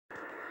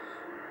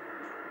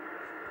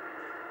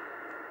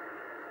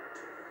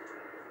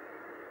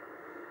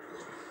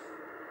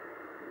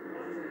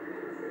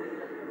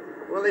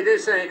Well, they do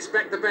say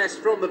expect the best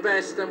from the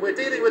best, and we're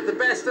dealing with the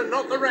best and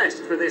not the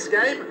rest for this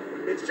game.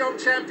 It's John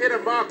Champion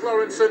and Mark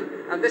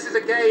Lawrenson, and this is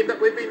a game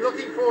that we've been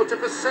looking forward to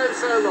for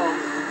so long.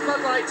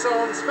 Floodlights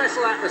on,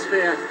 special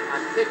atmosphere,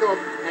 and kick-off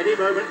any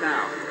moment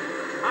now.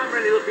 I'm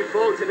really looking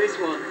forward to this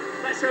one.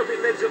 Let's hope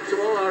it lives up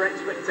to all our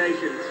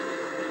expectations.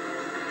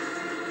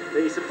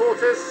 The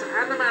supporters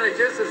and the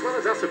managers, as well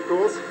as us of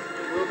course,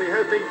 will be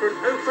hoping for an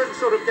open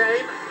sort of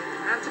game,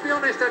 and to be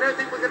honest, I don't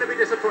think we're going to be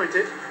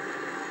disappointed.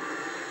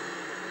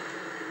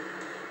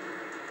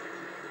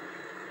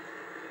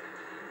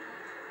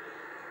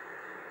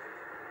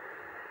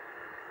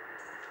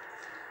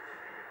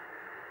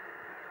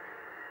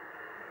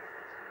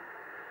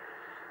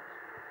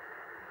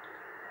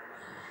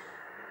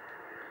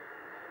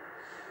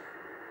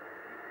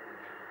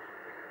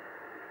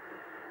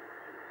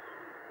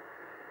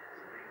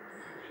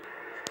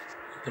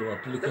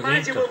 The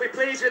manager will be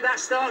pleased with that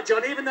start,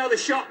 John, even though the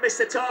shot missed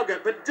the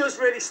target, but does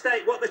really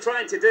state what they're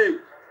trying to do.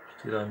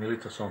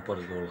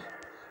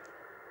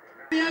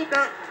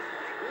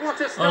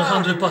 What a start!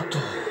 Alejandro Patto.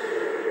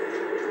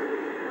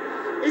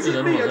 Is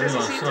it me, or does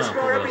he seem to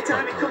score every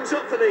time he comes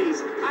up for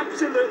these?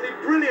 Absolutely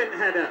brilliant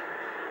header.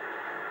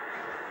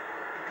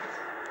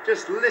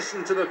 Just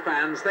listen to the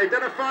fans. They've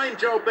done a fine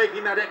job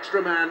making that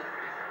extra man.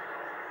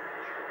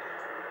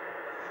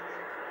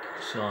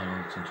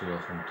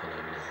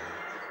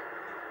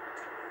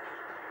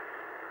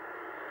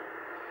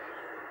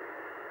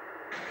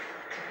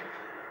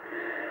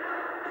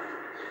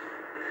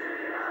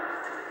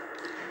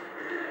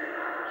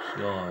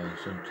 Sjajan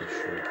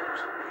centeršut.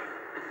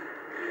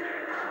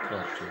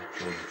 Plače,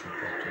 čovječan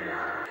Pato.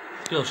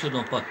 Još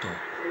jednom Pato.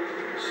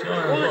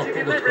 Sjajna dva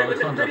pogotka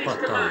Alejandra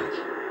Pata.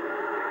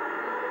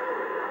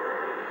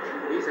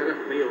 He's had a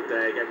field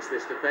day against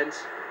this defence.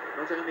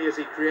 Not only has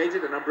he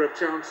created a number of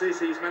chances,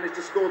 he's managed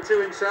to score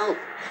two himself.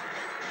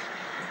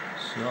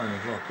 Sjajna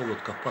dva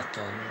pogotka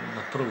Pata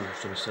na prvu,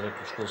 što bi se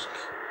reklo školski.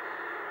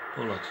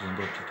 Pogledajte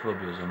Zambrota,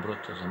 probio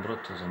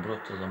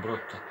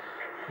Zambrota.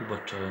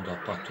 Ubačaj onda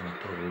Pato na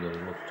prvu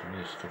udari loptu,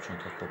 nije se točno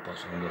tako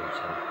opasan udarac,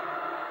 ali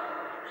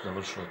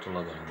završilo to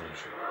lagano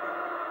mreži.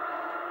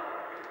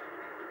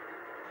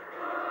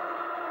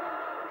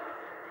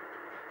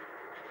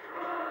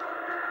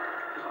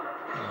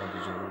 Radi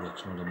za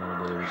ulac, možda malo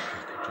bolje vidjeti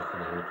kako čeka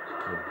da loptu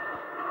prvu.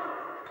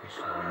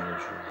 Poslava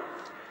mrežu.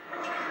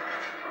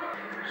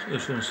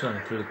 Još jedan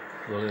sjajni prilik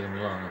Valeri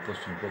Milana na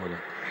posljednji pogodak.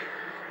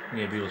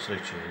 Nije bilo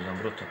sreće,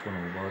 Zambrota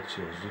ponovno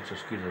ubacio, Zdica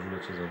skida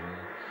ulice za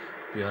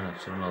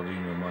Pijanac,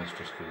 Ronaldinho,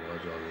 majstorski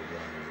gađa, ali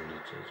obranio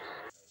ulice za...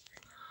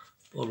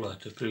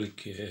 Pogledajte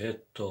prilike,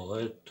 eto.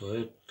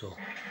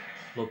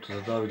 Lopta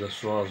za Davida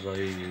Suaza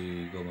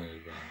i Goman je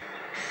branio.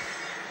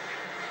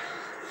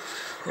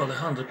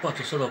 Alejandro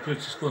Pato sada u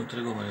prilici s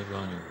kontre, Goman je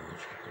branio.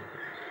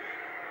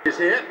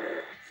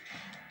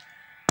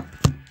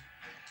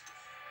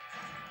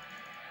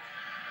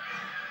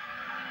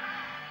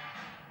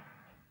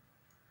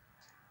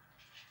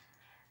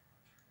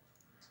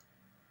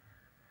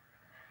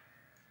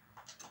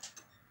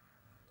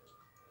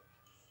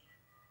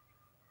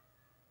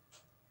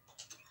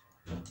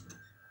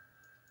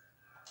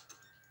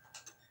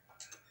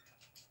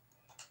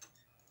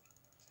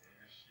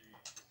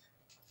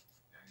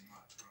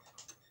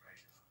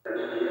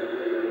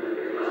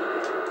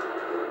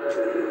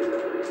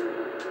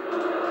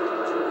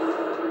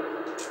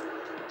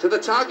 To the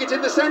target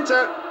in the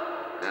centre,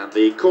 and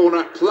the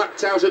corner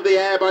plucked out of the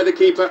air by the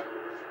keeper.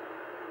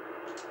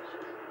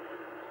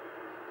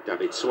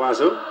 David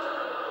Suazo.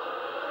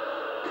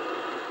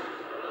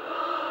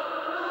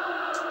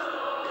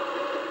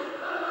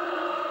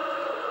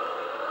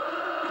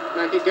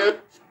 Back it goes.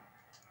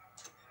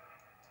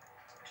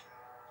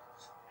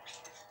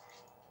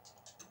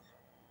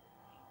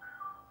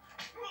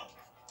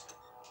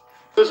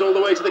 Goes all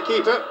the way to the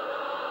keeper.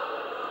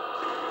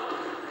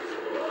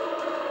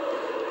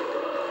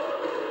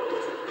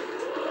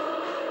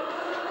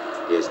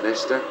 Here's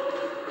Nesta,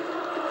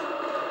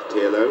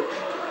 Pirlo,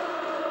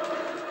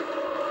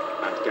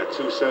 and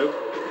Gattuso.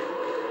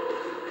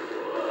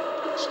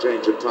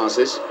 Exchange of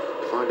passes,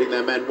 finding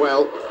their men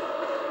well.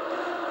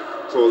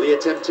 For the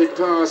attempted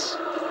pass,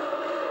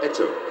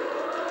 Eto.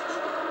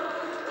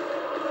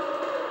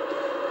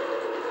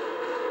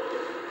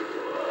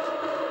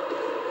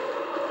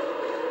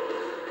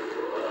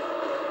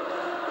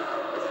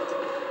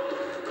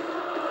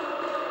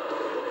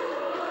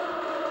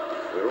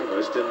 We're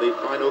almost in the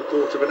final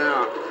quarter of an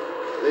hour.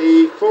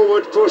 The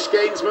forward push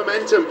gains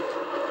momentum.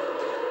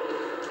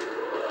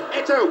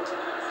 Eto!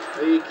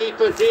 The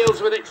keeper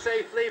deals with it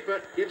safely,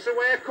 but gives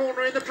away a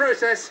corner in the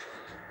process.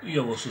 I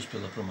ovo su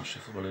uspjeli da promaše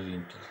fudbaleri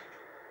Intera.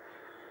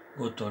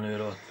 Gotovo,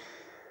 nevjerovatno.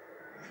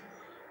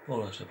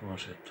 Pogledaj šta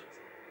promaše Eto.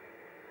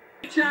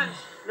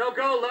 No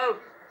goal though.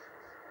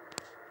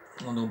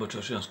 Onda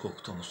ubačaš jedan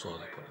skok tamo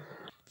Suaza.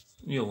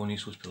 I ovo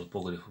nisu uspjeli da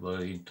pogode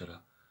fudbaleri Intera.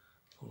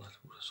 Pogledajte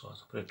bude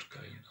Suaza,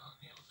 prečekaj im da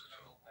nije lopta.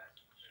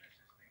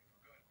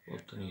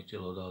 Lopta nije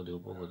htjela da ode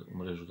u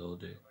mrežu da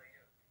ode.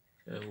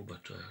 Evo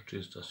ubačaja,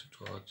 čista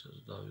situacija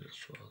za Davida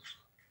Suaza.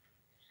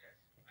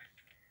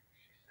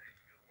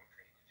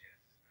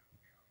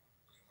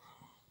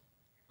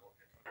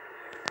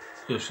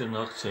 Još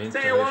jedna akcija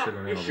Intera, Tell you još what,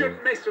 jedan you nema gola.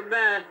 shouldn't miss from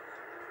there.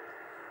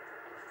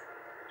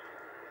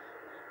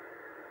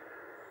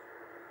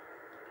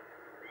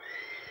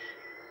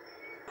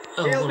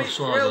 Evo He'll gola be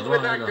Svaza, thrilled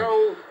with that 2-1.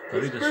 goal. Da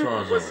His vide boot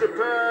Svaza. was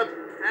superb,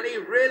 and he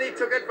really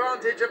took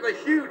advantage of the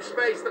huge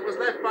space that was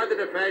left by the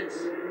defence.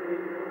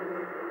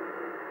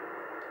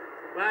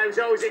 Well, he was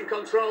always in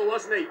control,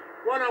 wasn't he?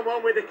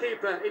 One-on-one with the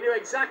keeper. He knew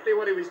exactly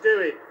what he was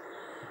doing.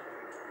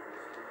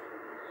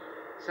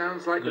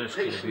 Sounds like the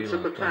Greška je patience of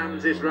bila the tamo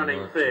fans is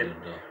running thin.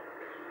 da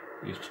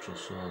istočno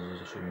Svaza,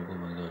 izašao mi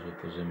golman gađao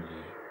po zemlji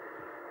i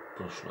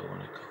prošlo ovo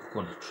nekako,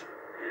 konačno.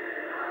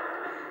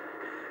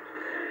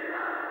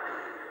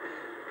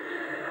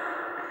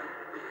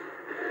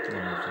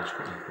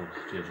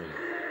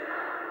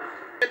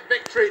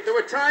 Victory. There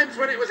were times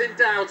when it was in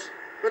doubt,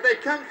 but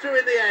they've come through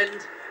in the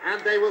end,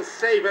 and they will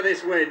savour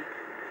this win.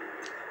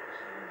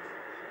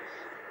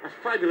 A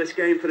fabulous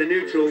game for the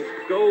neutral.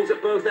 Goals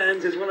at both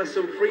ends as well as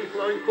some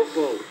free-flowing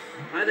football.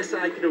 Either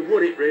side could have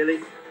won it, really.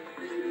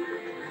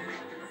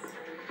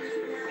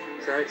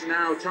 So it's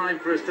now time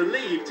for us to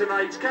leave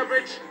tonight's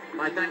coverage.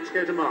 My thanks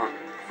go to Mark.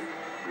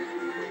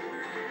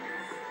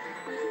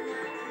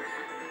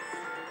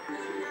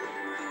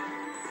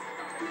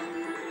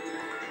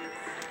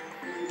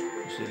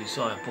 Slijedi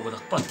sjajan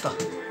pogodak Pata.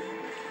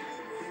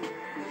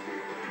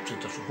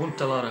 Četaš u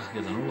Huntelara,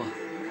 1-0.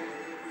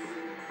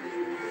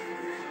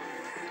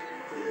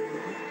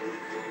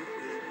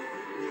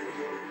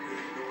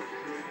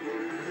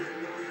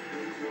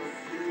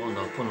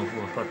 Onda ponovno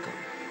puno Pata.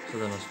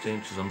 Sada na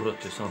stenicu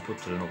zambrotio, samo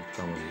potore nogu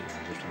tamo i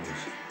zašto ne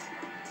visi.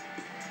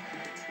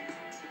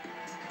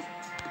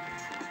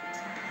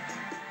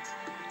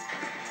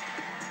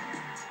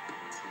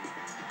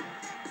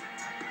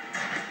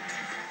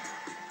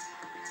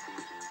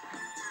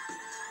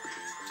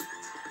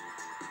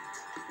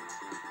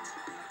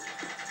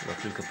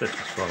 Prilika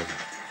Petra Svaza.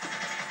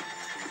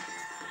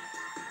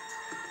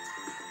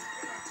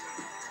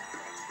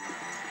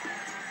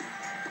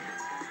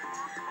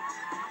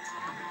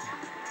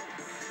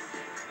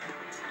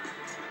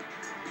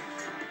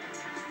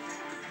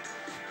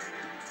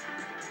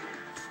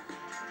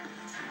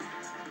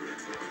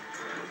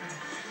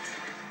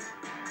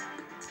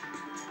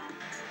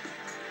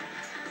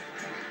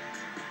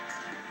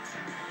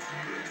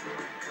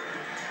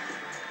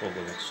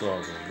 Pogodak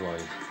Svaza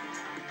 2-1.